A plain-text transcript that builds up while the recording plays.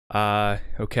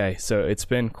Okay, so it's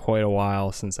been quite a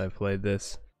while since I played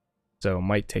this, so it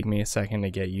might take me a second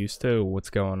to get used to what's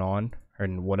going on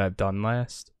and what I've done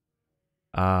last.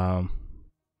 I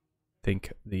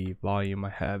think the volume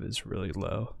I have is really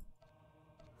low.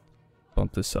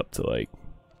 Bump this up to like,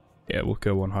 yeah, we'll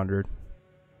go 100.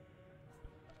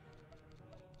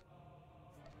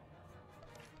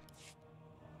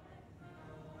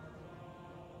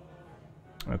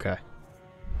 Okay.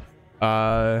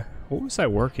 What was I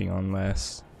working on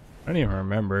last? I don't even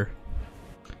remember.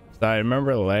 So I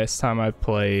remember the last time I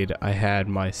played, I had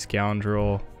my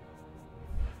scoundrel.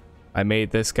 I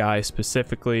made this guy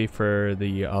specifically for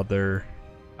the other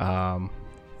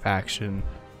faction.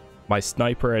 My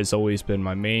sniper has always been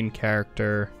my main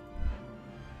character.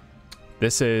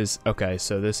 This is, okay,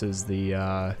 so this is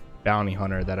the bounty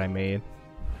hunter that I made.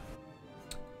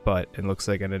 But it looks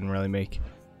like I didn't really make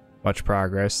much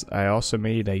progress. I also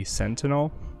made a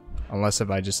sentinel, unless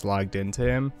if I just logged into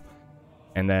him,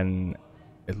 and then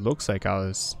it looks like I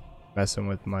was messing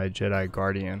with my Jedi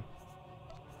Guardian.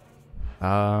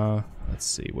 Let's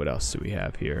see, what else do we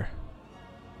have here?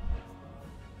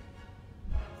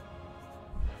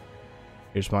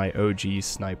 Here's my OG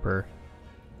sniper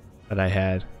that I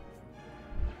had.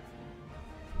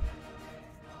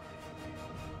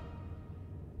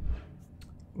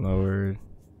 Lowered.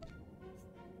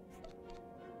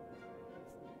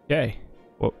 Okay.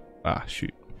 Well,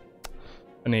 shoot.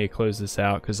 I need to close this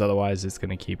out because otherwise it's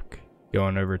gonna keep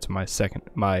going over to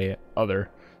my other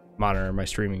monitor, my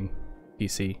streaming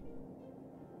PC.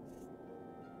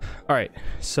 All right,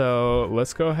 so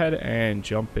let's go ahead and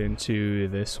jump into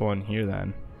this one here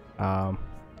then, and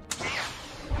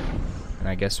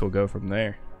I guess we'll go from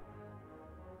there.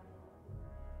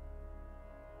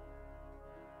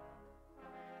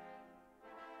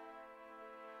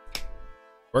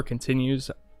 Work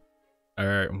continues.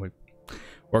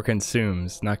 Or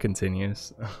consumes, not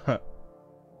continues.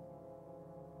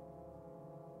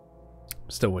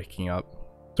 Still waking up,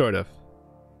 sort of.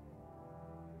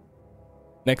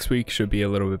 Next week should be a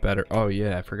little bit better. Oh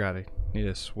yeah, I forgot. I need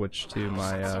to switch to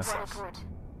my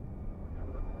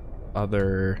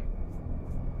other.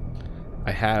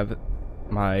 I have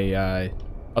my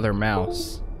other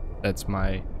mouse. That's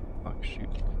my. Oh shoot!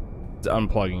 It's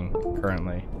unplugging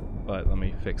currently, but let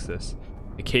me fix this.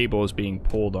 The cable is being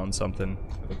pulled on something,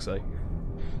 it looks like.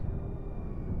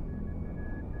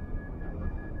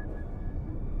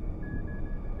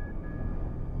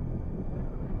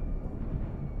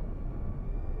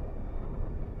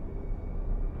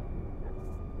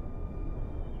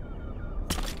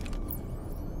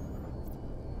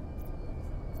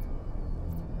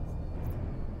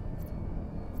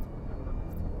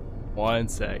 One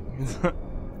sec.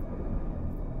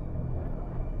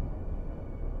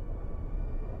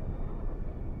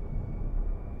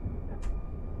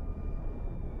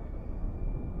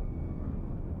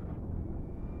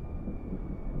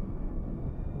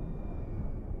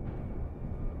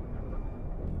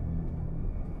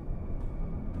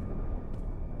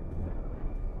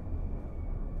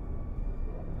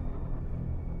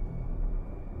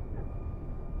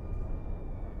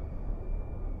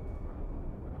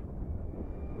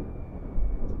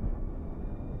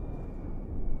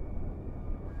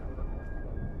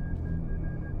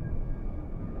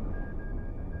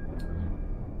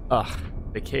 Ugh,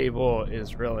 the cable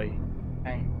is really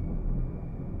hanging.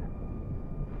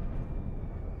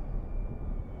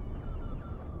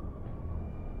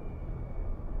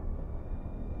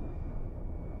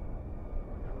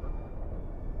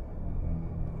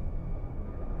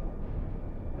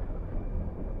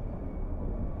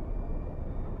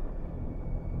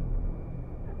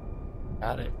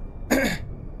 Got it.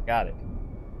 Got it.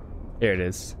 Here it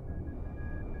is.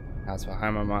 Now it's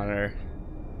behind my monitor.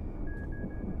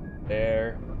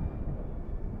 There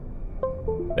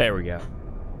we go.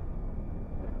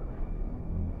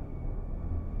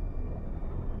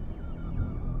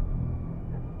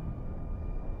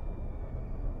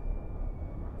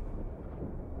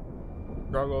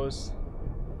 Struggles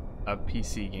of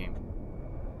PC game.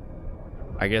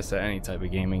 I guess that any type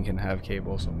of gaming can have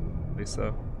cables,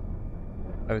 so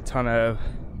I have a ton of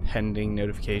pending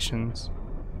notifications.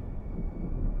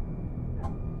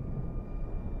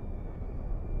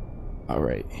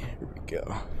 Alright, here we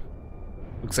go.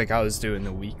 Looks like I was doing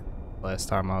the week last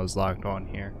time I was logged on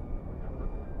here.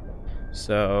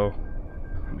 So,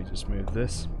 let me just move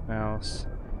this mouse.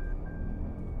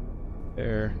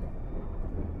 There.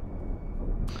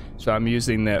 So I'm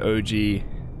using the OG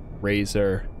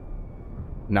Razer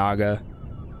Naga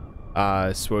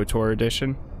SWTOR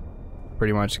edition.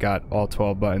 Pretty much got all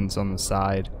 12 buttons on the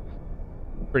side.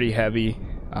 Pretty heavy.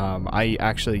 I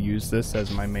actually used this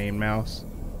as my main mouse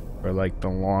for like the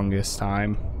longest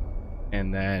time,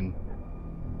 and then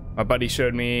my buddy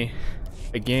showed me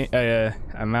a game, a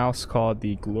mouse called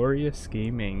the Glorious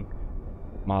Gaming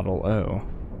Model O,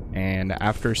 and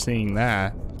after seeing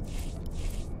that,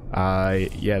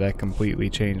 yeah, that completely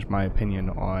changed my opinion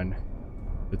on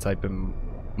the type of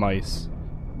mice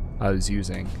I was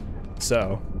using.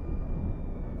 So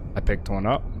I picked one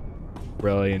up,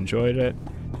 really enjoyed it,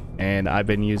 and I've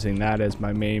been using that as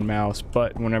my main mouse.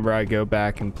 But whenever I go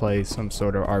back and play some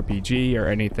sort of RPG or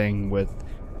anything with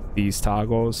these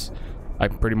toggles, I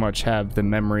pretty much have the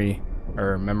memory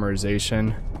or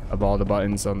memorization of all the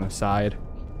buttons on the side,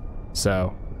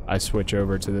 so I switch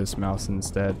over to this mouse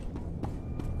instead.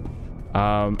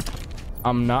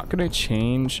 I'm not gonna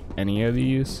change any of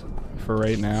these for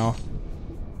right now,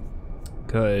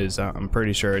 because I'm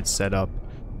pretty sure it's set up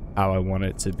how I want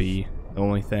it to be. The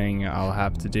only thing I'll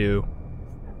have to do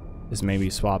is maybe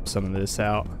swap some of this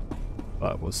out,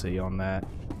 but we'll see on that.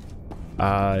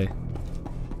 Let's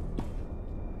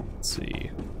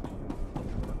see.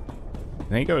 I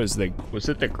think it was was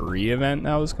it the GRE event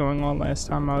that was going on last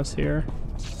time I was here?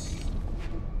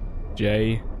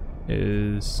 J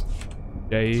is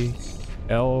J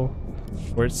L.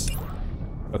 Where's,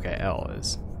 okay, L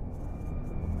is.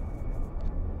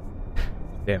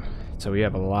 Damn. So we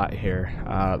have a lot here.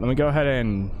 Let me go ahead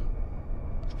and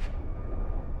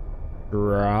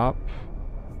drop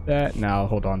that. Now I'll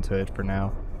hold on to it for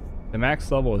now. The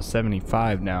max level is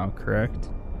 75 now, correct?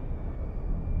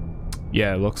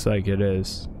 Yeah, it looks like it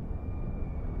is.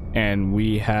 And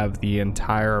we have the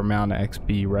entire amount of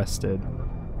XP rested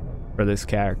for this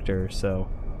character, so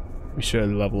we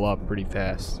should level up pretty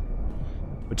fast,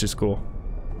 which is cool.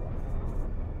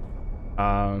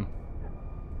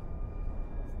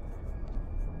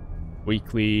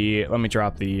 Weekly, let me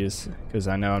drop these because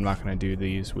I know I'm not going to do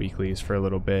these weeklies for a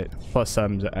little bit. Plus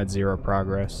I'm at 0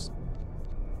 progress.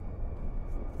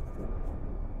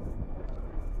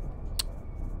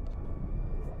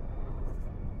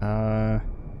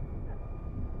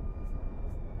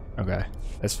 Okay,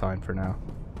 that's fine for now.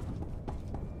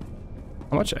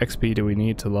 How much XP do we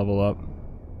need to level up?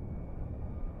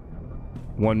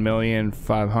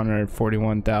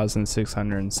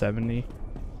 1,541,670.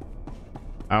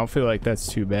 I don't feel like that's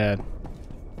too bad.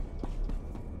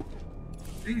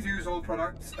 Please use all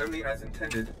products only as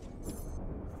intended.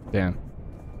 Damn.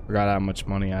 Forgot how much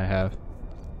money I have.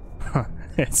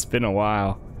 It's been a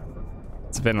while.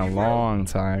 It's been a long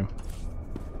time.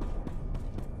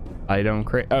 Item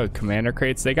crate. Oh, commander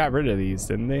crates. They got rid of these,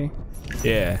 didn't they?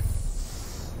 Yeah.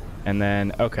 And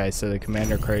then, okay, so the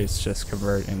commander crates just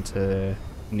convert into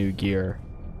new gear.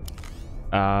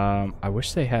 I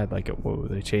wish they had like a, whoa,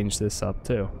 they changed this up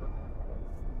too.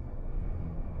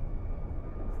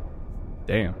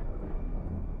 Damn.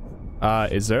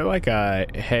 Is there like a,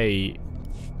 hey,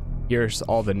 here's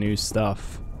all the new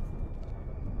stuff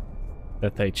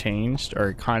that they changed, or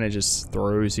it kind of just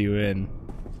throws you in?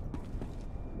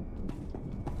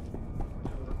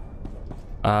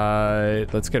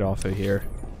 Let's get off of here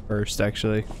first,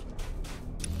 actually.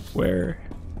 Where's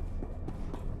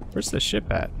the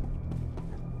ship at?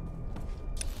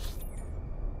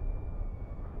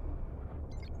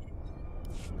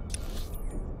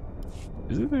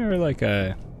 Isn't there like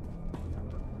a...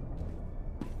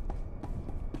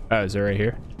 Oh, is it right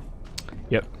here?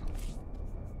 Yep.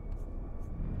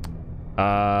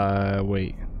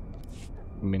 Wait.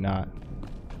 Maybe not.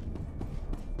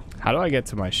 How do I get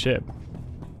to my ship?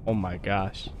 Oh my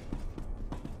gosh.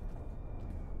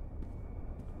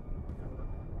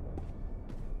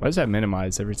 Why does that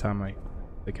minimize every time I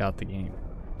click out the game?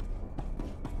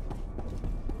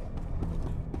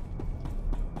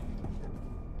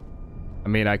 I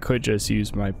mean, I could just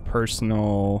use my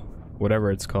personal,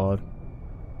 whatever it's called.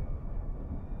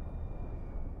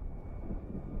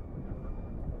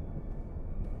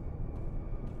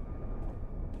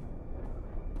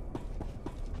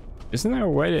 Isn't there a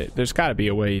way to, there's got to be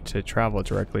a way to travel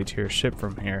directly to your ship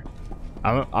from here.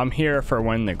 I'm here for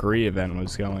when the GRE event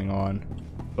was going on,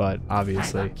 but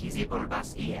obviously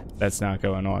that's not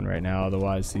going on right now.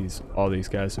 Otherwise, all these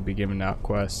guys would be giving out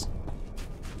quests.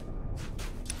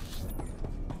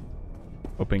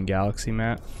 Open galaxy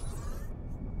map.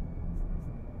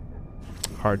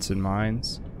 Hearts and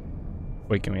Minds.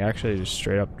 Wait, can we actually just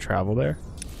straight up travel there?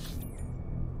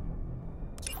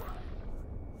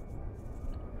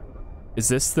 Is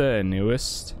this the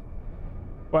newest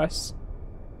quest?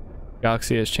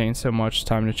 Galaxy has changed so much.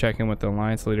 Time to check in with the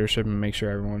Alliance leadership and make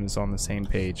sure everyone is on the same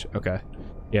page. Okay.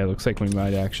 Yeah, it looks like we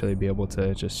might actually be able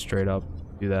to just straight up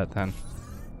do that then.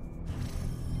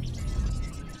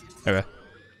 Okay.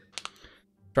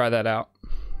 Try that out.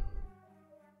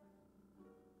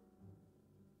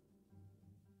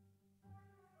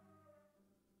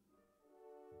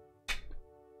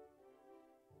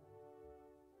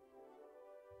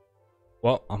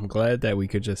 Well, I'm glad that we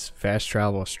could just fast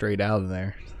travel straight out of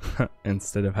there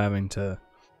instead of having to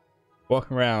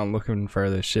walk around looking for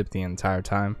the ship the entire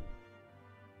time.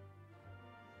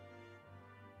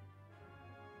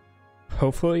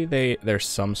 Hopefully there's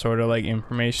some sort of like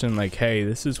information like, hey,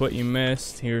 this is what you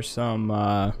missed. Here's some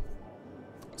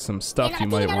stuff you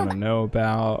might want to know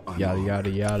about. Yada yada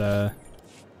yada.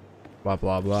 Blah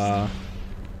blah blah.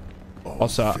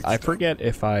 Also, I forget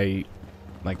if I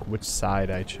like which side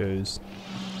I chose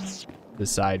to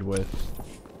side with.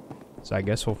 So I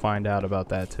guess we'll find out about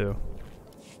that too.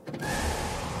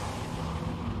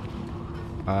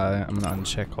 I'm gonna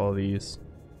uncheck all these.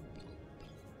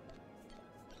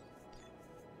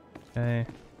 Okay.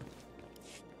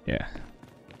 Yeah.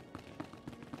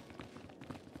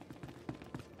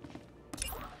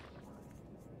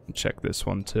 Check this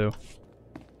one too.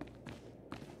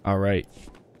 All right.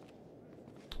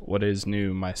 What is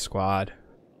new, my squad?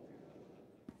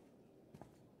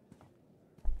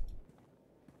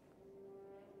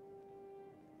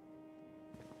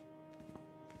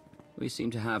 We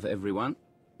seem to have everyone.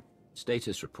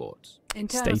 Status reports.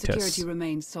 Internal security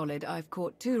remains solid. I've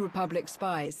caught 2 Republic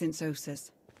spies since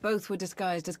Osis. Both were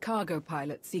disguised as cargo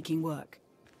pilots seeking work.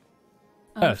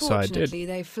 Unfortunately,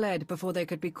 they fled before they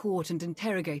could be caught and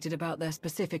interrogated about their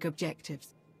specific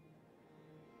objectives.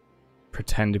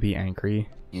 Pretend to be angry.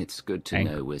 It's good to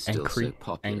know we're still so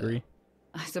popular. Angry.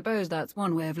 I suppose that's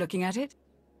one way of looking at it.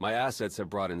 My assets have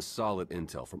brought in solid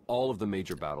intel from all of the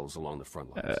major battles along the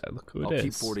front lines. Look who I'll it is.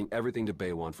 keep forwarding everything to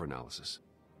BioWare for analysis.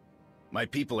 My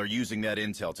people are using that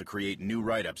intel to create new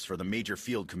write-ups for the major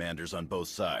field commanders on both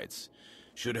sides.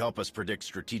 Should help us predict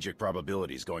strategic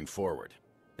probabilities going forward.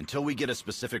 Until we get a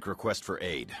specific request for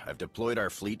aid, I've deployed our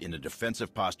fleet in a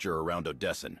defensive posture around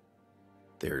Odessan.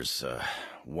 There's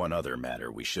one other matter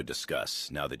we should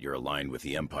discuss now that you're aligned with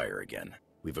the Empire again.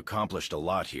 We've accomplished a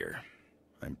lot here.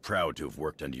 I'm proud to have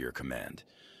worked under your command.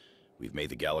 We've made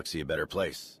the galaxy a better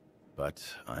place. But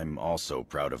I'm also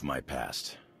proud of my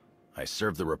past. I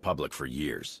served the Republic for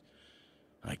years.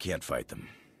 I can't fight them,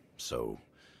 so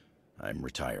I'm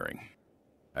retiring.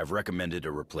 I've recommended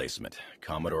a replacement,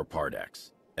 Commodore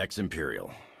Pardax.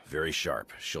 Ex-Imperial, very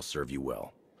sharp, she'll serve you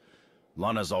well.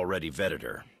 Lana's already vetted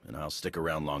her, and I'll stick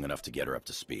around long enough to get her up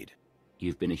to speed.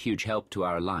 You've been a huge help to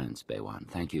our alliance, BioWare.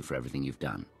 Thank you for everything you've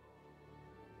done.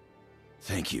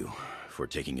 Thank you for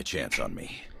taking a chance on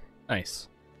me. Nice.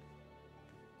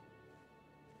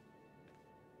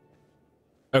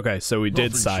 Okay, so we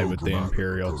did side with the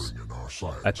Imperials.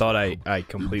 I thought I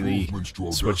completely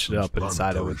switched it up and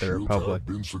sided with the Republic.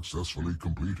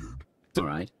 All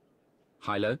right.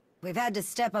 Hilo? We've had to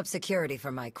step up security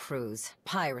for my crews.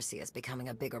 Piracy is becoming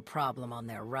a bigger problem on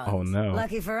their runs. Oh no.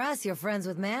 Lucky for us, you're friends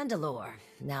with Mandalore.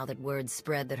 Now that word's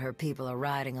spread that her people are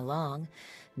riding along,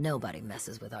 nobody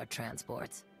messes with our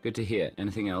transports. Good to hear.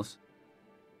 Anything else?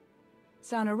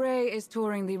 Sana Ray is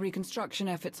touring the reconstruction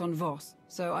efforts on Voss,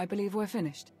 so I believe we're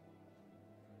finished.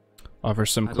 Offer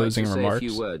some closing remarks. I'd like to say a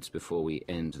few words before we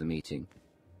end the meeting.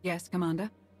 Yes, Commander.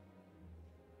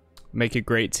 Make a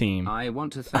great team. I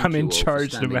want to thank you all for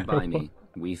standing by me.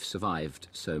 We've survived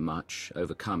so much,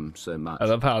 overcome so much. I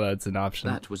love how that's an option.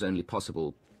 That was only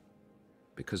possible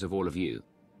because of all of you.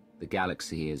 The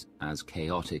galaxy is as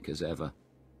chaotic as ever.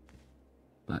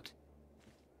 But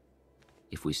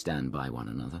if we stand by one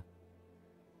another,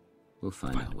 we'll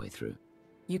find our way through.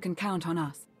 You can count on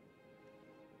us.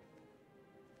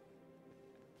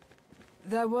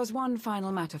 There was one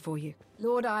final matter for you.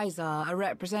 Lord Izar, a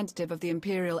representative of the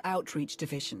Imperial Outreach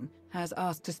Division, has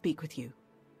asked to speak with you.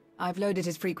 I've loaded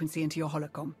his frequency into your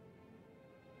holocom.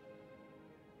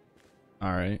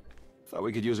 Alright. Thought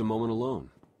we could use a moment alone.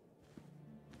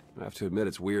 I have to admit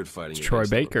it's weird fighting It's Troy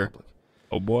Baker.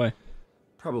 Oh boy.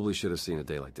 Probably should have seen a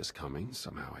day like this coming.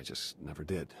 Somehow I just never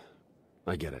did.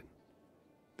 I get it.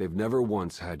 They've never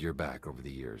once had your back over the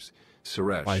years.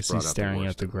 Suresh Why is he brought out staring the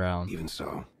at the worst. ground? Even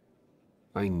so,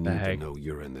 I need to know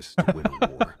you're in this to win a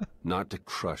war, not to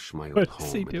crush my old What home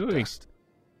is he into doing? dust.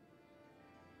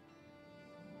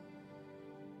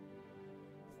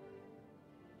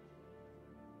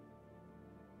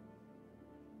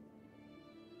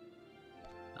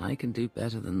 I can do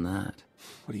better than that.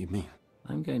 What do you mean?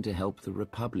 I'm going to help the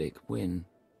Republic win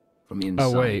from inside.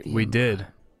 Oh wait, the we Empire. did.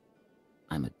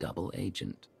 I'm a double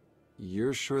agent.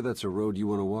 You're sure that's a road you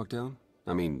want to walk down?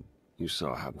 I mean, you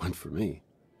saw how it went for me.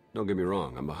 Don't get me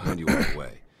wrong, I'm behind you all the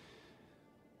way.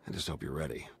 I just hope you're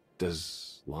ready.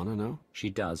 Does Lana know? She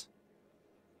does.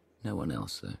 No one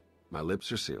else, though. My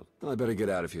lips are sealed. I better get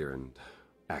out of here and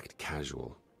act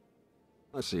casual.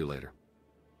 I'll see you later.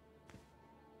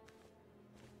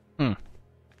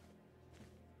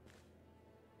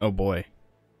 Oh boy.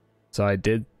 So I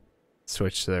did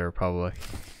switch to the Republic.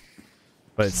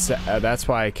 But it's, that's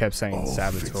why I kept saying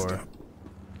SWTOR.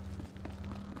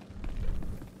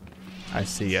 I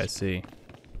see, I see.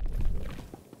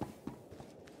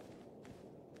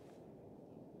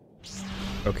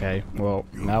 Okay, well,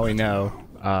 now we know.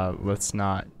 Let's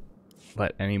not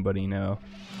let anybody know.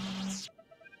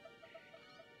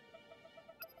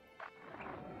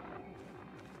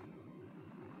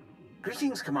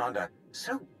 Greetings, Commander.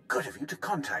 So good of you to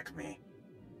contact me.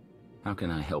 How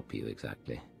can I help you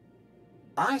exactly?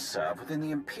 I serve within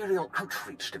the Imperial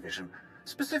Outreach Division.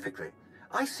 Specifically,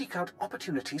 I seek out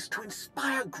opportunities to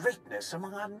inspire greatness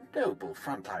among our noble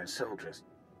frontline soldiers.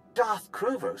 Darth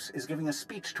Krovos is giving a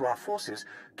speech to our forces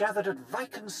gathered at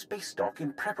Viken Space Dock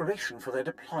in preparation for their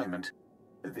deployment.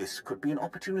 This could be an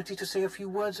opportunity to say a few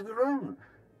words of your own.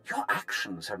 Your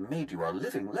actions have made you a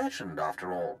living legend,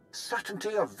 after all.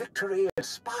 Certainty of victory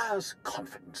inspires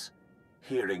confidence.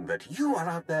 Hearing that you are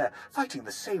out there fighting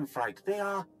the same fight they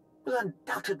are will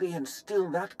undoubtedly instill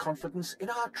that confidence in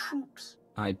our troops.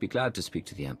 I'd be glad to speak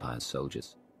to the Empire's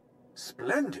soldiers.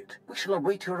 Splendid. We shall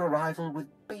await your arrival with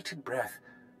bated breath.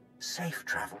 Safe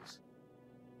travels.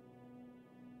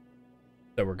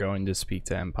 So we're going to speak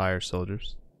to Empire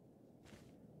soldiers.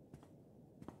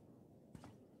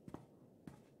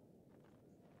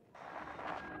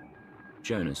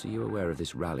 Jonas, are you aware of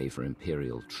this rally for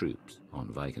Imperial troops on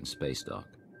Viken Space Dock?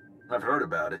 I've heard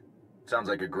about it. Sounds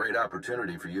like a great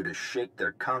opportunity for you to shake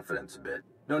their confidence a bit.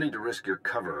 No need to risk your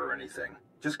cover or anything.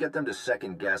 Just get them to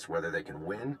second guess whether they can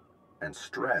win, and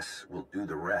stress will do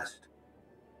the rest.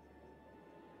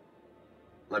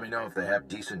 Let me know if they have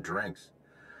decent drinks.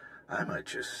 I might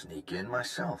just sneak in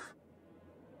myself.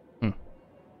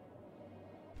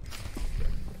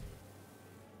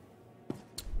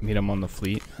 Meet him on the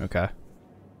fleet. Okay.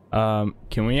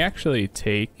 Can we actually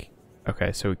take...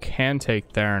 Okay, so we can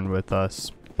take Theron with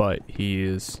us, but he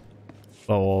is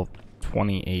level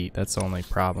 28. That's the only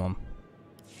problem.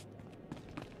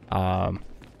 I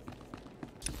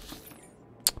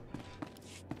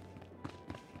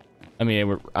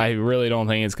mean, I really don't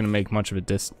think it's going to make much of a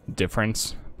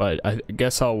difference, but I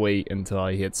guess I'll wait until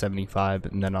I hit 75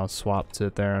 and then I'll swap to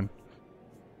Theron.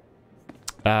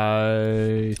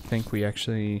 I think we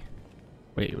actually...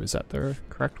 Wait, was that the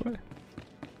correct way?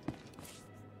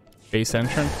 Base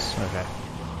entrance? Okay.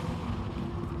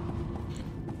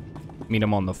 Meet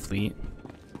him on the fleet.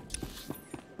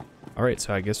 Alright,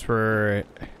 so I guess we're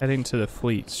heading to the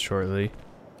fleet shortly.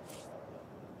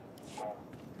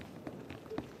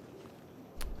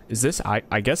 Is this...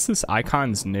 I guess this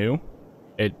icon's new.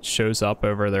 It shows up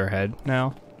over their head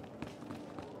now.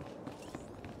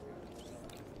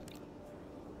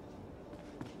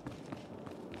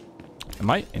 Am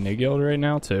I in a guild right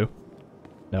now too?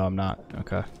 No, I'm not.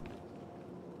 Okay.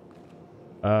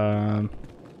 Man,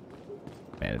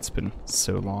 it's been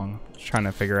so long. Just trying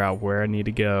to figure out where I need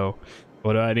to go.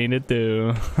 What do I need to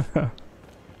do?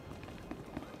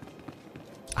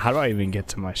 How do I even get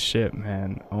to my ship,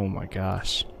 man? Oh my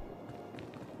gosh.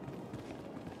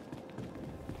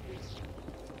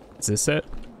 Is this it?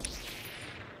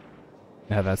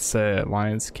 Yeah, that's the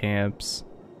Alliance camps.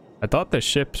 I thought the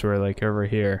ships were like over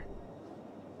here.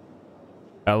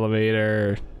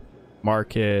 Elevator,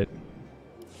 market.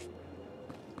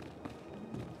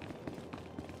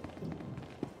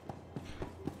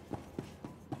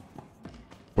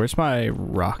 Where's my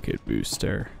rocket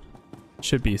booster?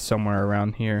 Should be somewhere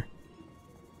around here.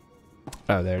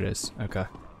 Oh, there it is. Okay.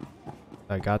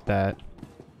 I got that.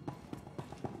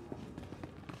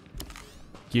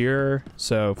 Gear.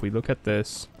 So if we look at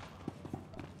this,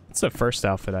 it's the first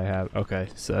outfit I have. Okay,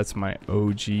 so that's my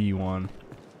OG one.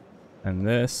 And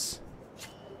this,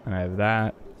 and I have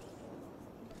that.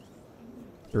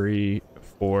 3,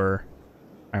 4.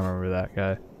 I remember that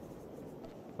guy.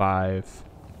 5.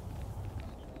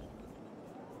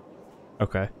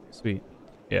 Okay, sweet.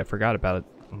 Yeah, I forgot about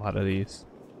a lot of these.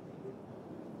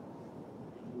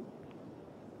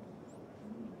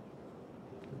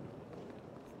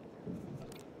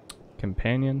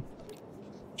 Companion.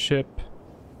 Ship.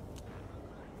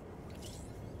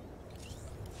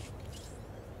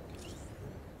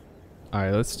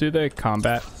 Alright, let's do the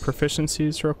combat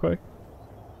proficiencies real quick.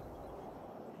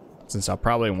 Since I'll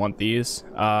probably want these.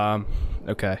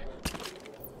 Okay.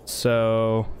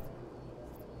 So...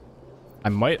 I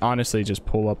might honestly just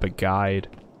pull up a guide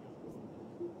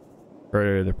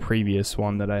for the previous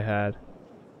one that I had.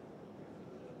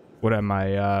 What am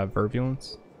I,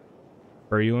 Virulence?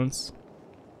 Virulence.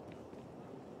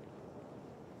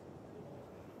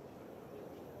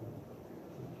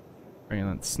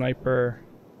 Virulent Sniper.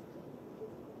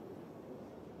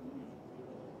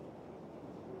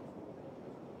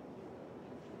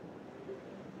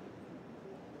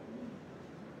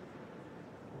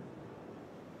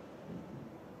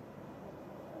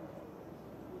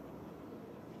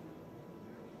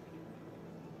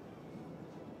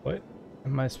 What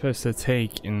am I supposed to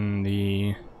take in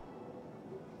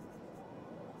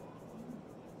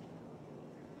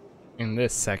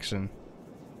this section?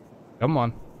 Come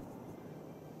on.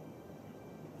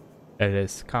 It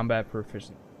is combat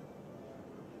proficient.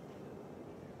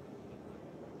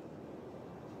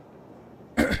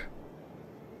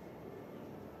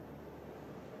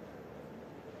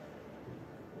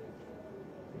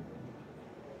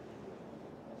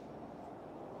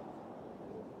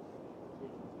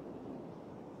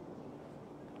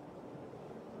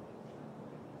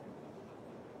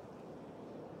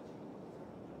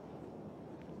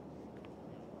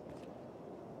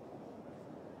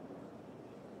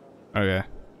 Okay.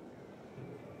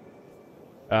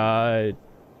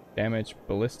 Damage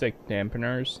ballistic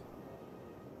dampeners.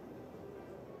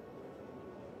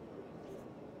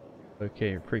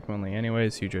 Okay, frequently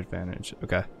anyways, huge advantage.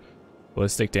 Okay.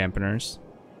 Ballistic dampeners.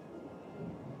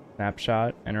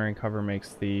 Snapshot. Entering cover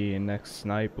makes the next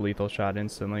snipe lethal shot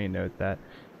instantly. Note that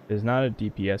it is not a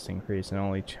DPS increase and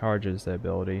only charges the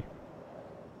ability.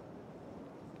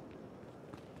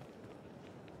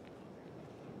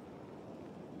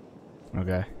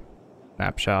 Okay.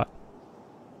 Snapshot.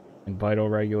 And vital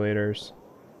regulators.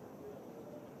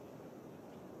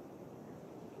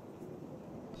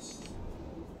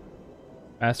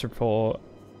 Masterful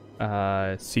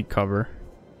seat cover.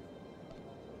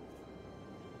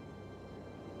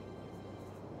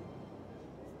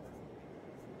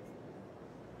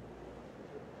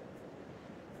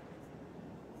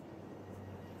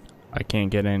 I can't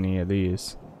get any of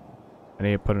these. I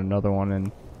need to put another one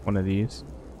in one of these.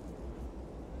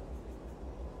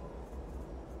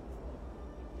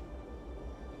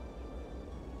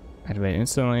 Activate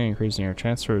instantly, increasing your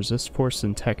chance to resist force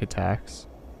and tech attacks.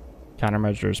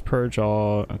 Countermeasures purge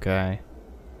all. Okay.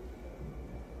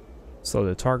 Slow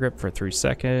the target for 3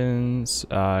 seconds.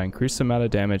 Increase the amount of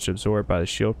damage absorbed by the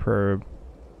shield probe.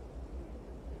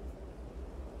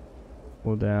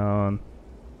 Pull down.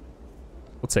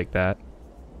 We'll take that.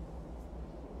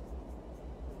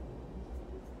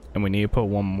 And we need to put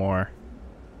one more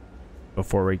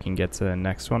before we can get to the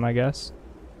next one, I guess.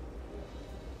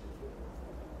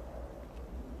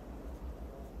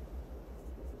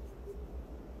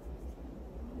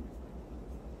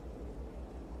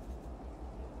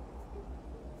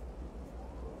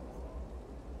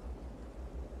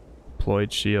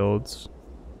 Deployed shields.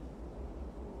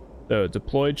 So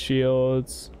deployed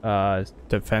shields,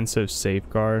 defensive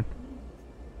safeguards,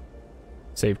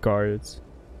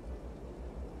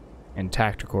 and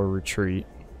tactical retreat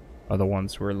are the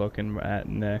ones we're looking at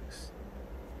next.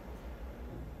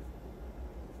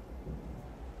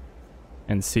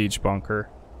 And siege bunker.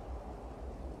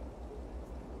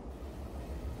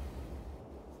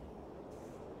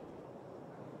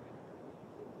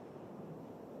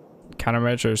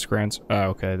 Countermeasures grants. Oh,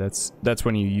 okay, that's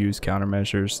when you use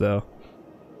countermeasures though.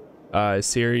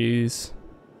 Series.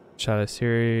 Shot a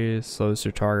series. Slows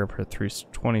your target for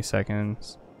 20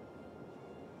 seconds.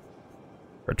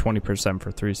 Or 20%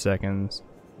 for 3 seconds.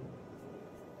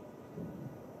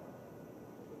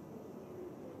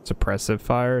 Suppressive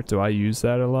fire. Do I use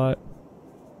that a lot?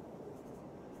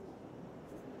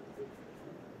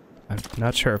 I'm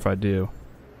not sure if I do.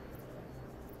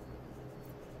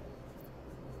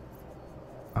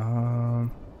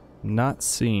 Not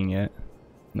seeing it.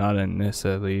 Not in this,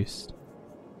 at least.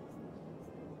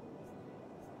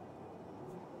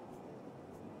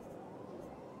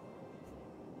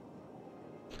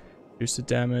 Reduce the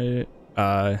damage,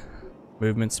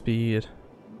 movement speed.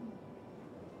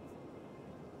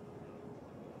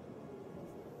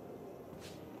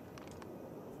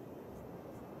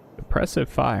 Suppressive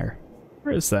fire.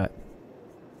 Where is that?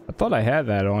 I thought I had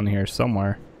that on here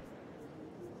somewhere.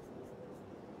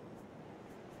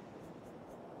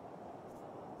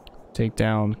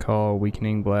 Takedown, call,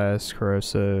 weakening blast,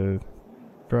 corrosive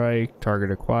strike,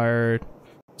 target acquired,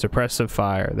 suppressive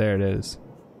fire. There it is.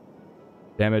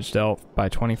 Damage dealt by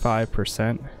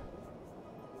 25%.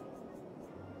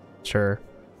 Sure.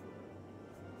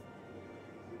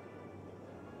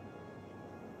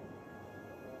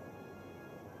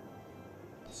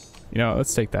 You know,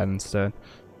 let's take that instead.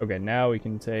 Okay, now we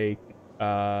can take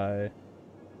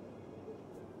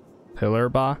pillar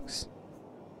box.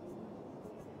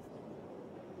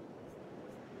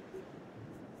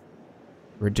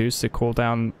 Reduce the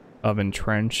cooldown of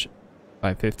entrench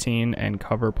by 15 and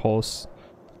cover pulse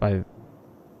by...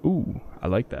 Ooh, I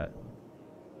like that.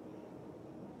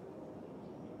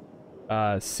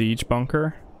 Siege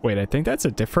bunker. Wait, I think that's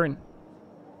a different...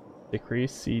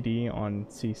 Decrease CD on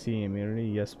CC immunity.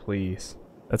 Yes, please.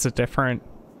 That's a different...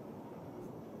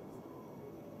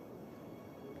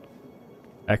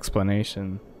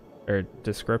 explanation or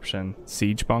description.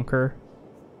 Siege bunker.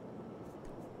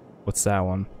 What's that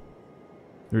one?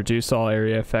 Reduce all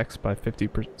area effects by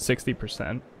 60%.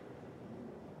 I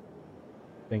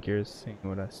think you're seeing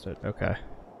what I stood. Okay.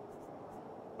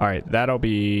 Alright, that'll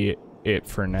be it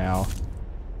for now.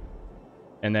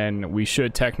 And then we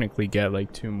should technically get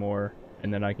like 2 more.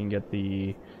 And then I can get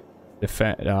the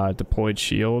deployed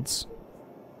shields.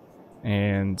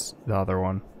 And the other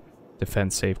one.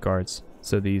 Defense safeguards.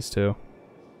 So these 2.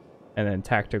 And then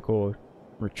tactical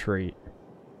retreat.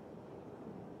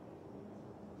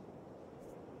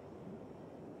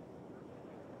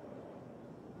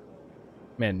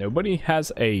 Man, nobody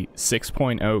has a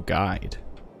 6.0 guide.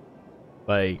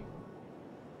 Like,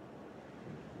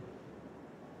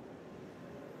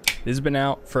 this has been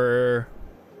out for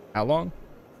how long?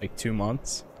 Like 2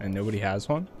 months, and nobody has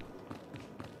one?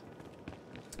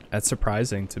 That's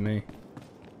surprising to me.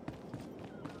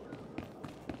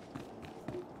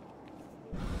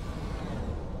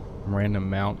 Random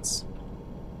mounts.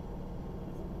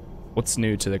 What's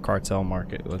new to the cartel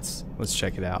market? Let's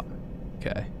check it out.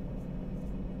 Okay.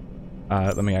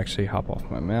 Let me actually hop off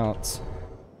my mounts.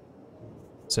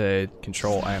 Say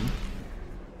Control M.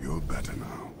 You're better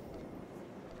now.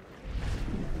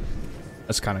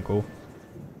 That's kind of cool.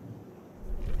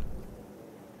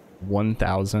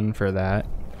 1,000 for that.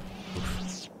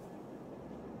 Oof.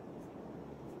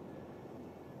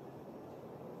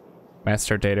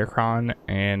 Master Datacron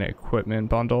and equipment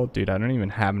bundle. Dude, I don't even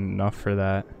have enough for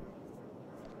that.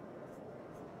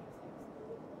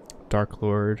 Dark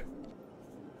Lord.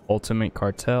 Ultimate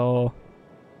Cartel.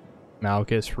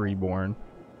 Malchus Reborn.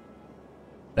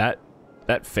 That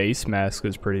face mask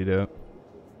is pretty dope.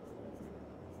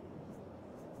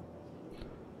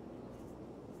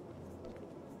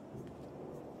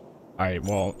 Alright,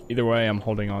 well, either way, I'm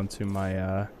holding on to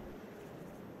my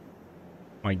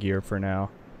my gear for now.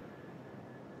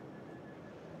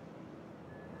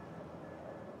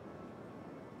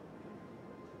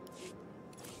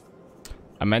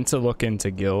 I meant to look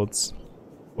into guilds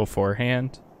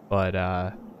beforehand, but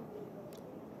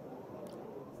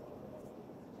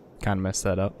kind of messed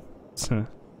that up.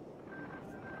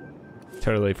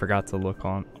 Totally forgot to look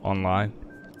online.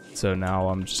 So now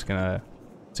I'm just gonna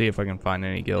see if I can find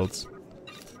any guilds.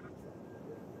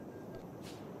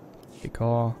 Good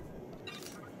call.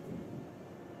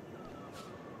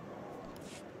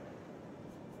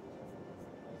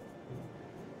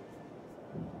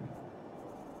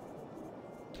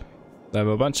 I have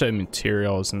a bunch of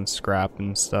materials and scrap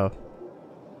and stuff.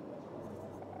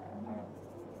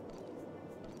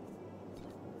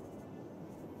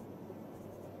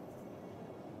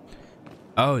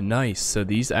 Oh, nice. So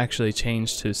these actually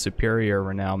changed to superior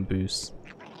renown boost.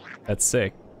 That's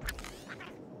sick.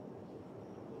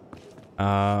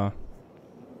 So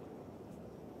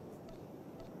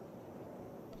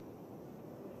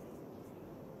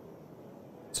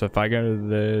if I go to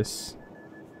this,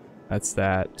 that's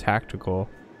that tactical.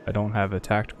 I don't have a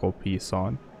tactical piece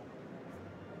on.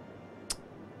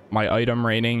 My item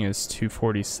rating is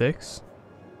 246.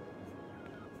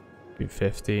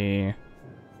 250.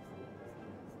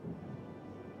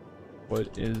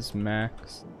 What is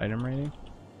max item rating?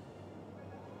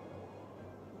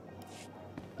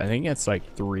 I think it's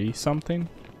like 3 something.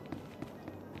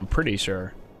 I'm pretty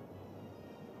sure.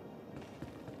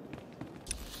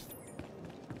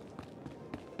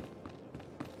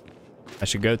 I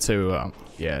should go to,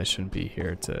 yeah, I shouldn't be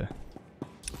here to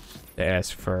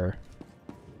ask for,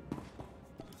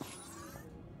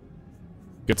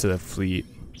 go to the fleet.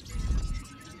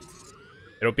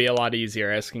 It'll be a lot easier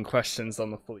asking questions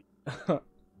on the fleet.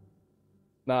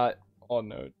 Not on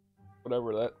Node.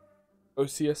 Whatever that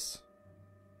Oseus,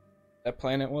 that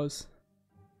planet was.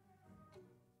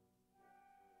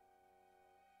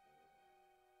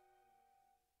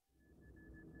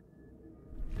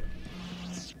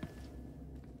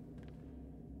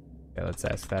 Yeah, let's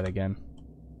ask that again.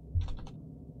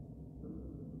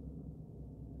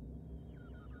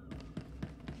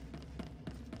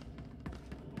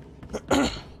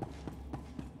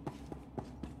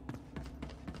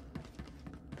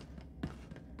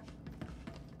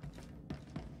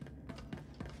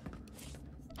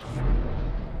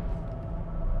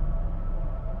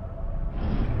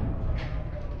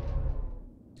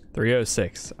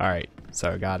 306. All right,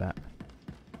 so got it.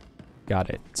 Got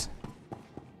it.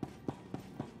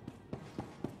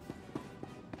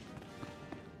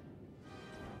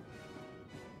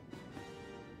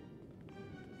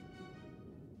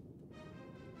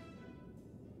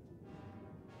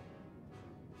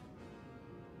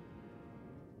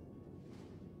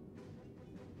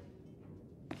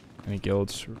 Any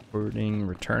guilds recruiting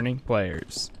returning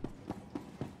players?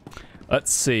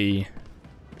 Let's see.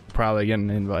 Probably get an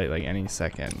invite like any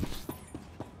second.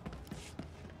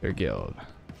 Their guild.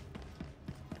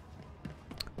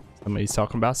 Somebody's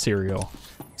talking about cereal.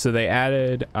 So they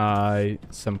added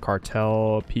some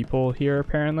cartel people here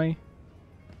apparently.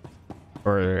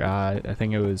 Or I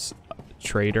think it was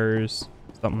traders,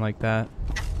 something like that.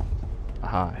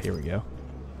 Aha, here we go.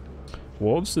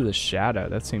 Wolves of the Shadow,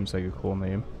 that seems like a cool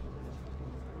name.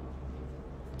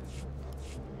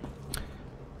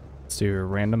 Let's do a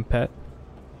random pet.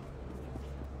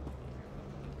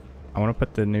 I want to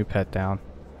put the new pet down.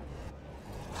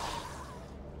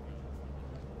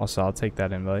 Also, I'll take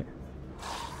that invite.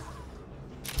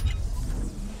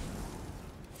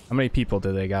 How many people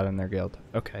do they got in their guild?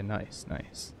 Okay, nice,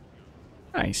 nice.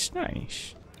 Nice,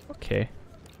 nice. Okay.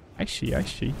 I see, I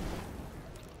see.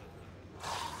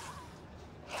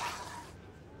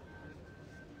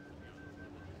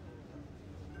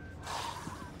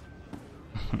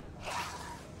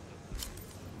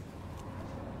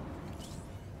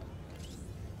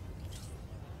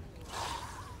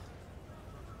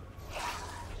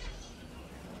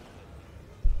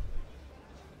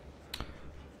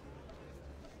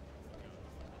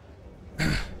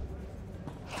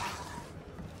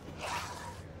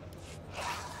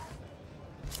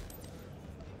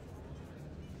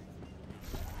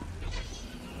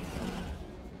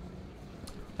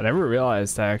 I never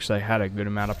realized I actually had a good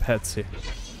amount of pets here.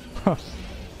 Huh.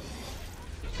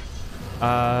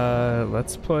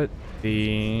 Let's put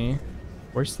the...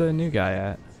 Where's the new guy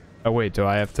at? Oh wait, do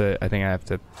I have to... I think I have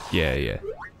to... Yeah.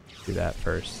 Do that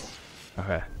first.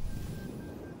 Okay.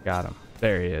 Got him.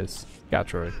 There he is. Got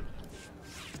droid.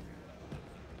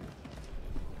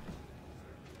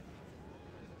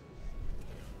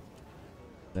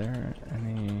 There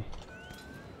any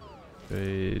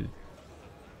good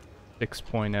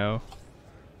 6.0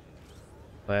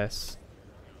 less?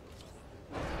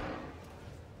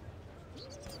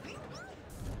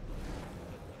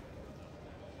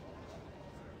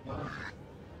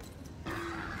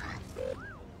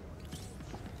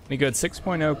 Any good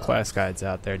 6.0 class guides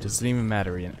out there? Doesn't even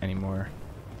matter anymore.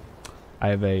 I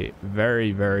have a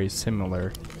very, very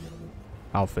similar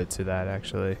outfit to that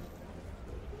actually.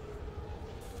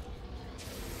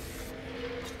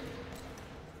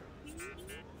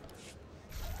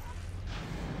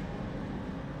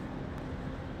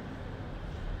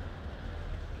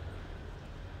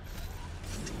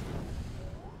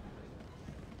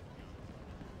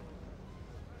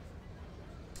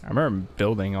 I remember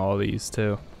building all these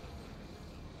too.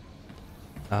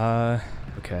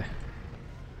 Okay.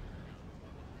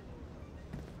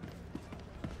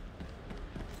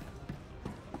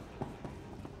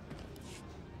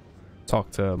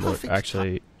 Talk to Lord.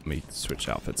 Actually, let me switch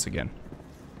outfits again.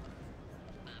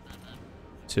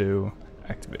 To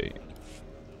activate.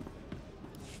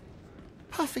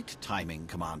 Perfect timing,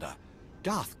 Commander.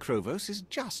 Darth Krovos is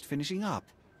just finishing up.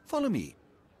 Follow me.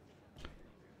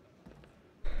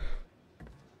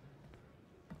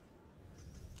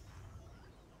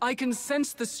 I can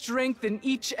sense the strength in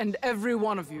each and every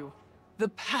one of you, the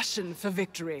passion for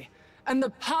victory, and the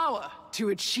power to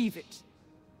achieve it.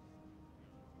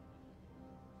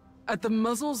 At the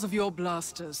muzzles of your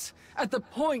blasters, at the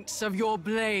points of your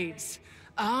blades,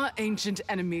 our ancient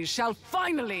enemies shall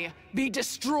finally be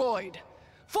destroyed.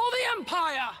 For the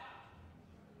Empire!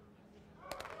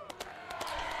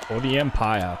 For the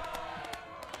Empire.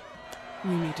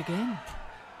 We meet again.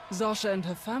 Zasha and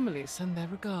her family send their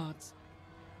regards.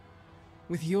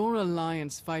 With your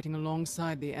alliance fighting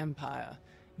alongside the Empire,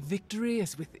 victory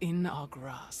is within our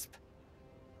grasp.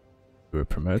 You were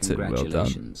promoted, well done.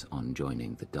 Congratulations on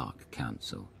joining the Dark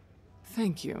Council.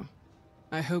 Thank you.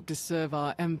 I hope to serve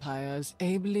our Empire as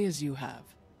ably as you have.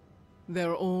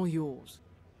 They're all yours.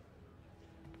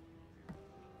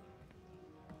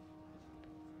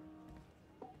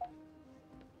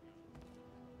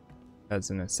 As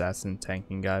an assassin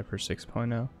tanking guy for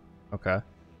 6.0. Okay.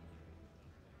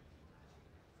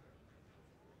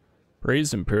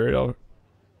 Praise Imperial,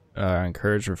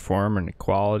 encourage reform and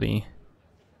equality.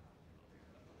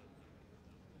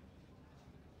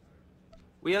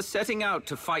 We are setting out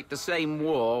to fight the same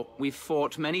war we've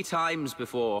fought many times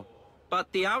before,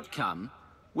 but the outcome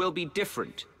will be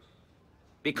different.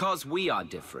 Because we are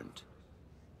different.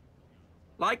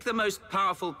 Like the most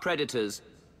powerful predators,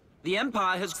 the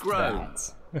Empire has grown,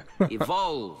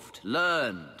 evolved,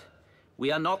 learned.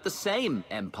 We are not the same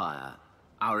Empire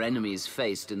our enemies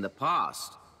faced in the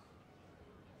past.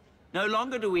 No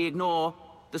longer do we ignore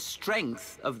the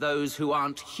strength of those who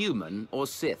aren't human or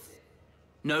Sith.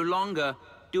 No longer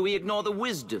do we ignore the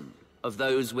wisdom of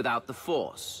those without the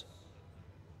Force.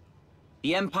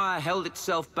 The Empire held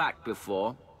itself back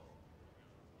before,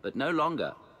 but no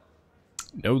longer.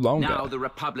 No longer. Now the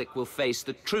Republic will face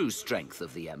the true strength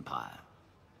of the Empire.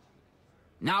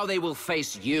 Now they will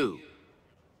face you.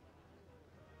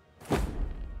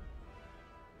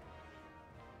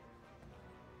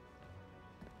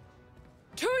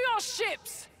 To your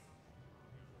ships!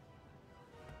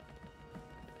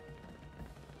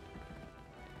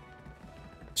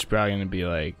 She's probably gonna be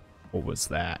like, what was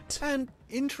that? An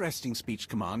interesting speech,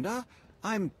 Commander.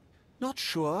 I'm not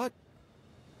sure.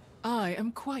 I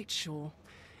am quite sure.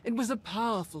 It was a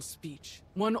powerful speech,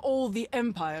 one all the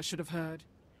Empire should have heard.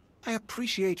 I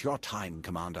appreciate your time,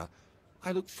 Commander.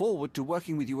 I look forward to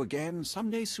working with you again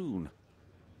someday soon.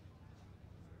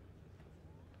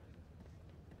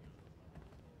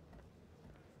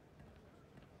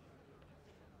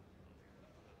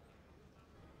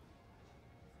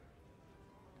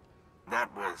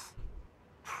 That was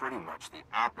pretty much the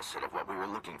opposite of what we were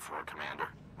looking for, Commander.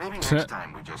 Maybe next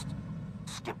time we just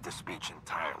skip the speech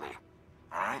entirely.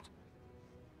 All right?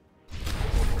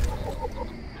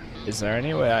 Is there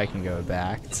any way I can go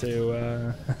back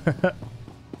to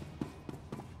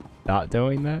not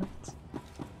doing that?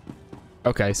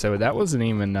 Okay, so that wasn't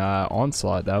even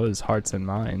Onslaught, that was Hearts and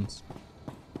Minds.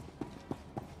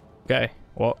 Okay,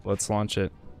 well, let's launch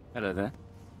it. Hello there.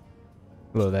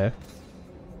 Hello there.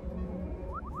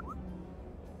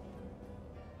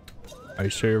 Are you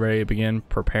sure you're ready to begin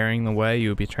preparing the way? You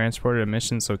will be transported to a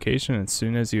mission's location as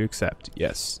soon as you accept.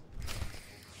 Yes.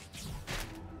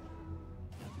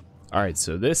 Alright,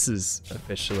 so this is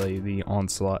officially the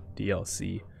Onslaught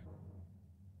DLC.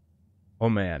 Oh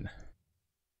man.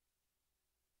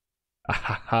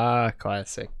 Ahaha,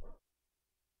 classic.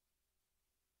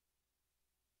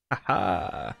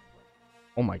 Haha.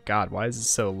 Oh my god, why is it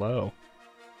so low?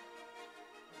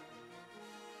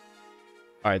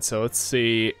 Alright, so let's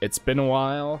see. It's been a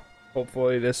while.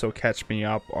 Hopefully this will catch me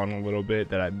up on a little bit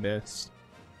that I missed.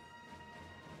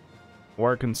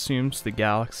 War consumes the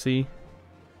galaxy.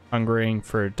 Hungering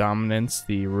for dominance,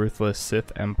 the ruthless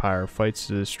Sith Empire fights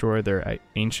to destroy their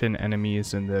ancient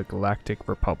enemies in the Galactic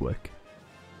Republic.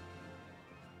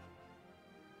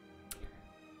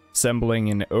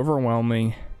 Assembling an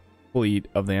overwhelming fleet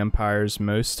of the Empire's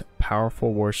most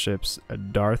powerful warships,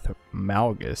 Darth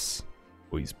Malgus,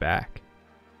 who he's back,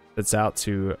 sets out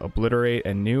to obliterate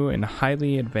a new and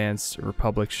highly advanced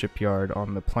Republic shipyard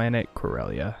on the planet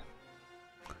Corellia.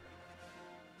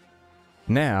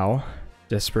 Now,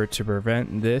 desperate to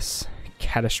prevent this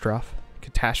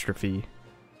catastrophe,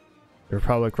 the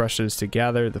Republic rushes to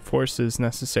gather the forces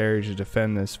necessary to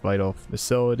defend this vital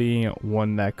facility,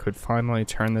 one that could finally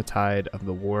turn the tide of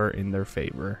the war in their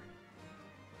favor.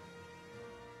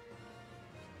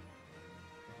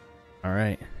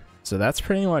 Alright, so that's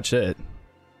pretty much it.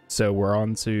 So we're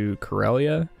on to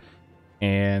Corellia,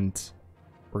 and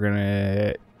we're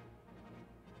gonna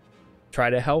try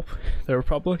to help the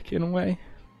Republic in a way,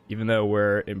 even though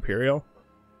we're Imperial.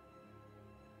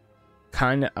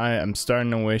 I'm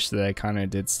starting to wish that I kind of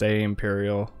did stay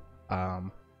Imperial,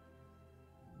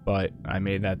 but I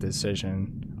made that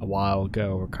decision a while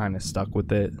ago. We're kind of stuck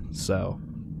with it, so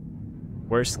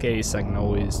worst case, I can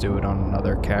always do it on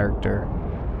another character.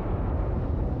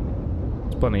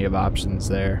 There's plenty of options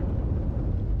there.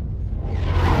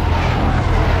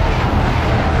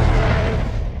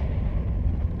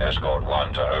 Escort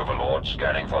 1 to Overlord,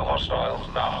 scanning for hostiles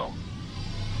now.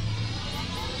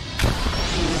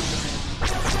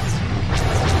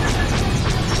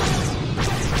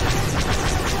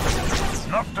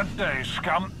 Not today,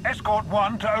 scum. Escort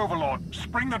 1 to Overlord.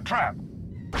 Spring the trap.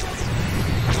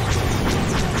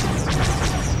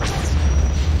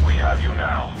 We have you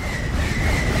now.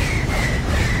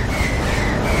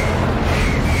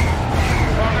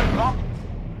 Target locked.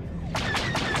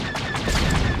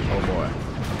 Oh boy.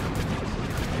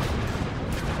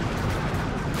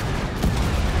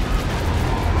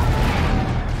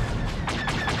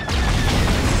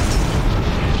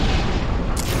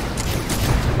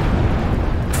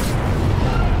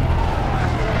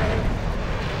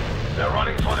 They're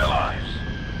running for their lives.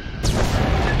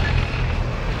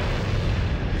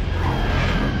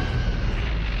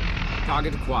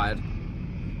 Target acquired.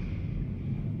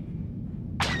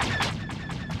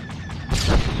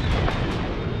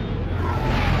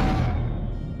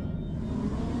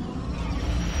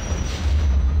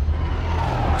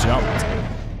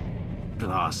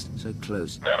 So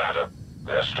close. No matter.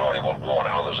 Their story will warn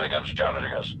others against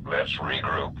challenging us. Let's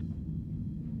regroup.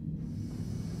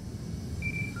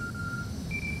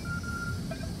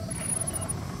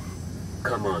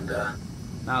 Commander.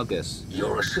 Malgus.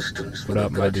 Your assistance for What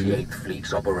up, the my dude? 38th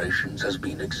Fleet's operations has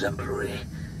been exemplary.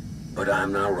 But I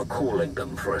am now recalling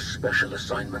them for a special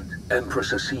assignment.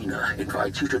 Empress Asina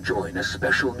invites you to join a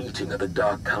special meeting of the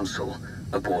Dark Council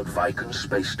aboard Viken's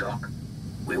space dock.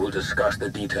 We will discuss the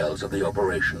details of the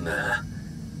operation there.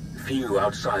 Few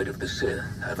outside of the Sith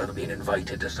have ever been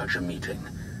invited to such a meeting.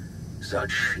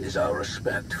 Such is our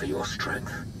respect for your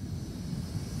strength.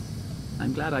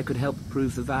 I'm glad I could help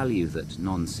prove the value that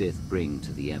non-Sith bring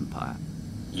to the Empire.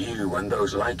 You and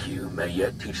those like you may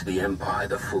yet teach the Empire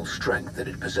the full strength that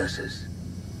it possesses.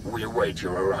 We await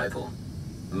your arrival.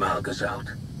 Malgus out.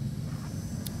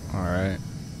 Alright.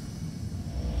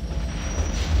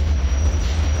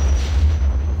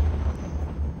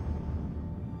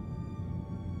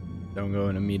 Don't go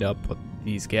in to meet up with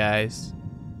these guys.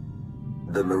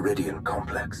 The Meridian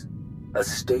Complex. A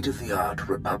state-of-the-art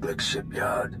Republic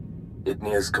shipyard. It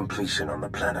nears completion on the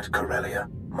planet Corellia.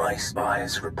 My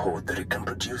spies report that it can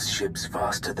produce ships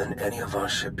faster than any of our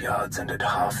shipyards and at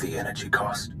half the energy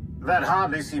cost. That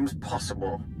hardly seems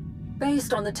possible.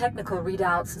 Based on the technical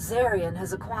readouts Zarian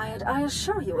has acquired, I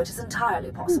assure you it is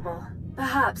entirely possible.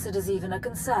 Perhaps it is even a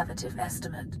conservative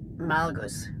estimate.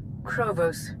 Malgus,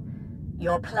 Krovos,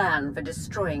 your plan for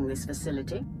destroying this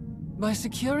facility? By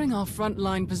securing our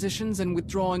frontline positions and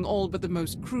withdrawing all but the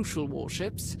most crucial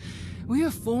warships, we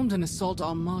have formed an assault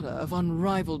armada of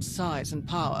unrivaled size and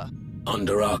power.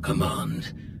 Under our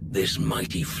command, this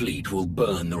mighty fleet will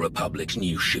burn the Republic's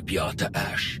new shipyard to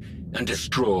ash and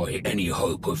destroy any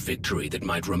hope of victory that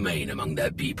might remain among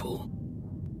their people.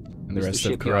 And the rest Is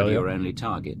of the shipyard Corellia? your only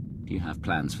target? Do you have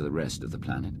plans for the rest of the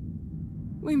planet?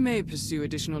 We may pursue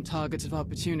additional targets of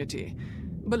opportunity,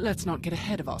 but let's not get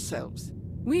ahead of ourselves.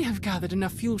 We have gathered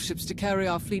enough fuel ships to carry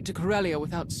our fleet to Corellia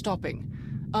without stopping.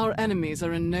 Our enemies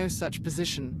are in no such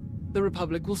position. The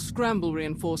Republic will scramble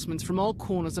reinforcements from all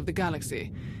corners of the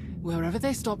galaxy. Wherever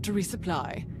they stop to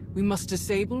resupply, we must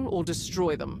disable or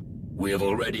destroy them. We have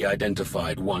already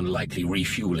identified one likely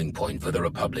refueling point for the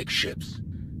Republic ships.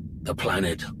 The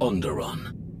planet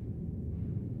Onderon.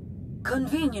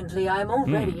 Conveniently, I am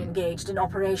already engaged in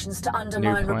operations to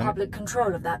undermine Republic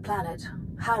control of that planet.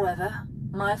 However,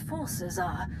 my forces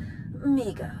are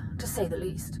meager, to say the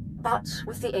least. But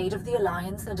with the aid of the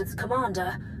Alliance and its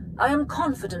commander, I am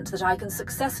confident that I can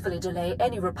successfully delay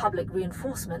any Republic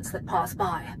reinforcements that pass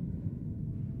by.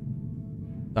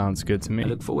 Sounds good to me. I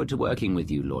look forward to working with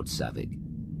you, Lord Savik.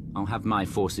 I'll have my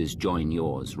forces join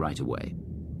yours right away.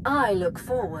 I look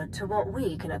forward to what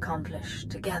we can accomplish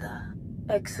together.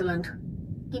 Excellent.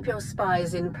 Keep your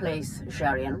spies in place,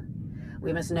 Zarian.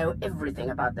 We must know everything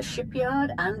about the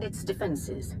shipyard and its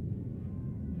defenses.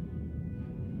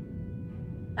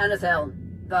 Anathel,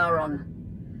 Varon,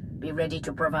 be ready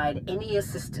to provide any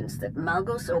assistance that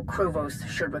Malgus or Krovos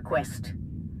should request.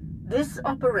 This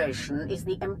operation is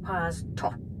the Empire's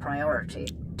top priority.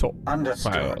 Top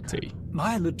Understood. priority.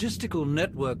 My logistical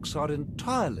networks are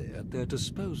entirely at their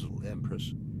disposal,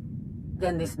 Empress.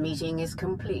 Then this meeting is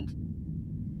complete.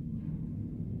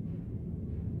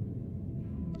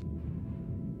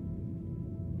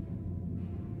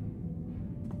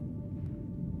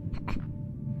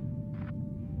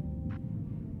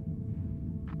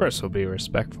 First, will be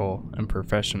respectful and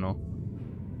professional.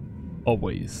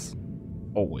 Always.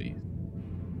 Always.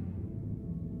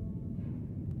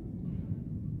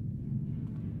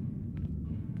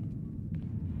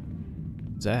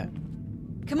 What's that?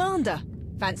 Commander,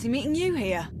 fancy meeting you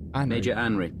here. Major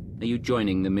Anri, are you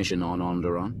joining the mission on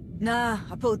Onderon? Nah,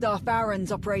 I pulled Darth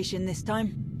Varon's operation this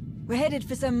time. We're headed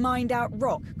for some mined-out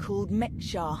rock called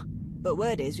Mekshar, but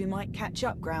word is we might catch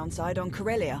up groundside on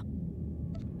Corellia.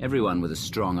 Everyone with a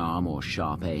strong arm or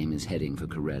sharp aim is heading for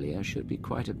Corellia. Should be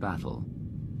quite a battle.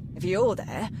 If you're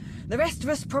there, the rest of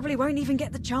us probably won't even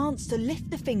get the chance to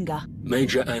lift a finger.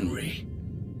 Major Anri,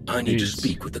 I need to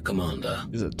speak with the commander.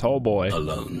 He's a tall boy.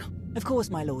 Alone. Of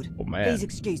course, my lord. Oh, man. Please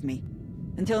excuse me.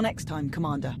 Until next time,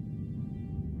 Commander.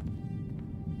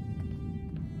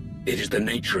 It is the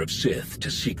nature of Sith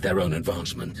to seek their own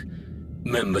advancement.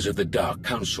 Members of the Dark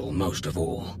Council most of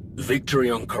all. Victory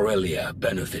on Corellia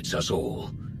benefits us all.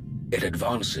 It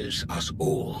advances us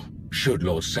all. Should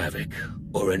Lord Savik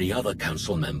or any other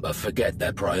council member forget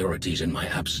their priorities in my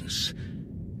absence,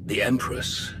 the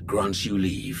Empress grants you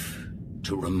leave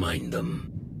to remind them.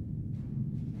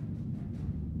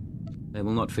 They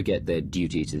will not forget their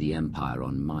duty to the Empire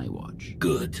on my watch.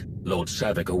 Good. Lord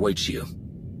Savik awaits you.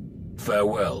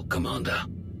 Farewell, Commander.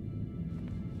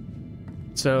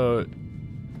 So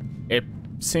it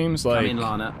seems like Come in,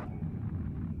 Lana.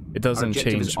 it doesn't Our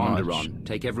objective change is much. Onderon.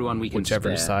 Take everyone we can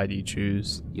Whichever spare. side you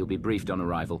choose. You'll be briefed on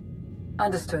arrival.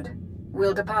 Understood.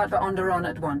 We'll depart for Onderon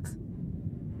at once.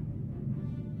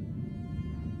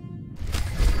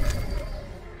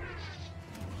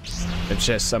 It's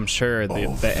just, I'm sure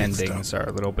the endings are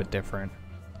a little bit different.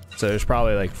 So there's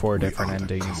probably like 4 different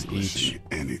endings each.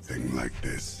 Anything like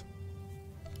this.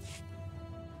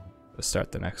 Let's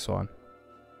start the next one.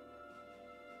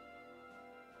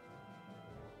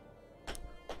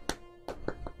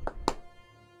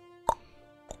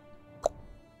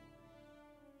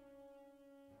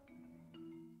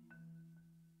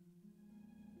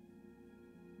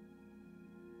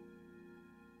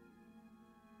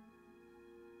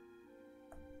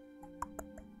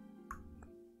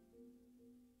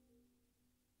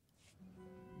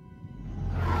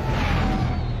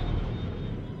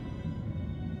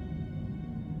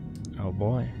 Oh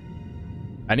boy.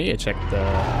 I need to check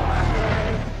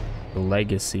the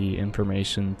legacy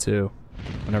information too.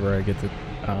 Whenever I get the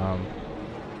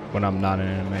when I'm not in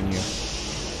a menu.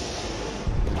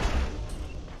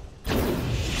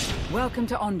 Welcome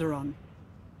to Onderon.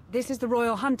 This is the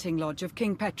Royal Hunting Lodge of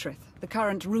King Petrith, the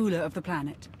current ruler of the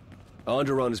planet.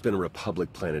 Onderon has been a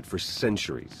Republic planet for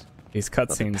centuries. These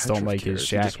cutscenes don't like his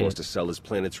He just wants jacket. to sell his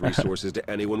planet's resources to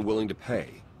anyone willing to pay.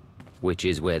 Which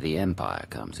is where the Empire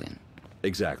comes in.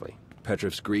 Exactly.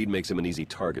 Petrif's greed makes him an easy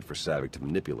target for Savick to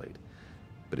manipulate.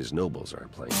 But his nobles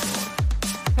aren't playing.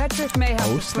 Petrith may have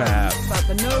Oh, the snap. throne, but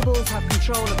the nobles have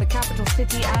control of the capital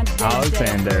city and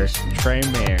Alexander,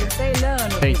 Tremere,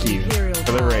 thank you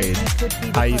for the raid.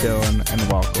 How you doing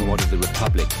and welcome. What of the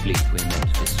Republic fleet we're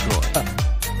meant to destroy?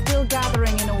 Still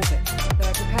gathering in orbit.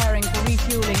 They're preparing for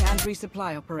refueling and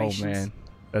resupply Oh operations. man,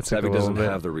 that's a Savick little doesn't bit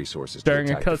have the resources during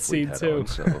to a attack the fleet cutscene head too. on,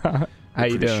 so How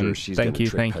you pretty doing? sure she's Thank gonna you,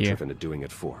 trick thank you. Petrif into doing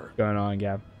it for her. Going on,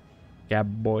 Gab?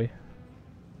 Gab boy.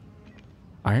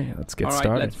 All right, let's get All right,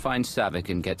 started. let's find Savick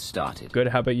and get started. Good.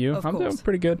 How about you? Of I'm doing course.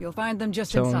 pretty good. You'll find them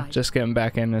just Chilling, inside. just getting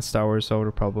back into Star Wars: Old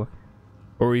Republic.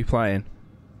 What were you playing?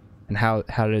 And how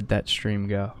did that stream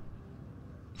go?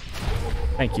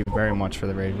 Thank you very much for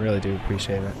the raid. Really do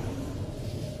appreciate it.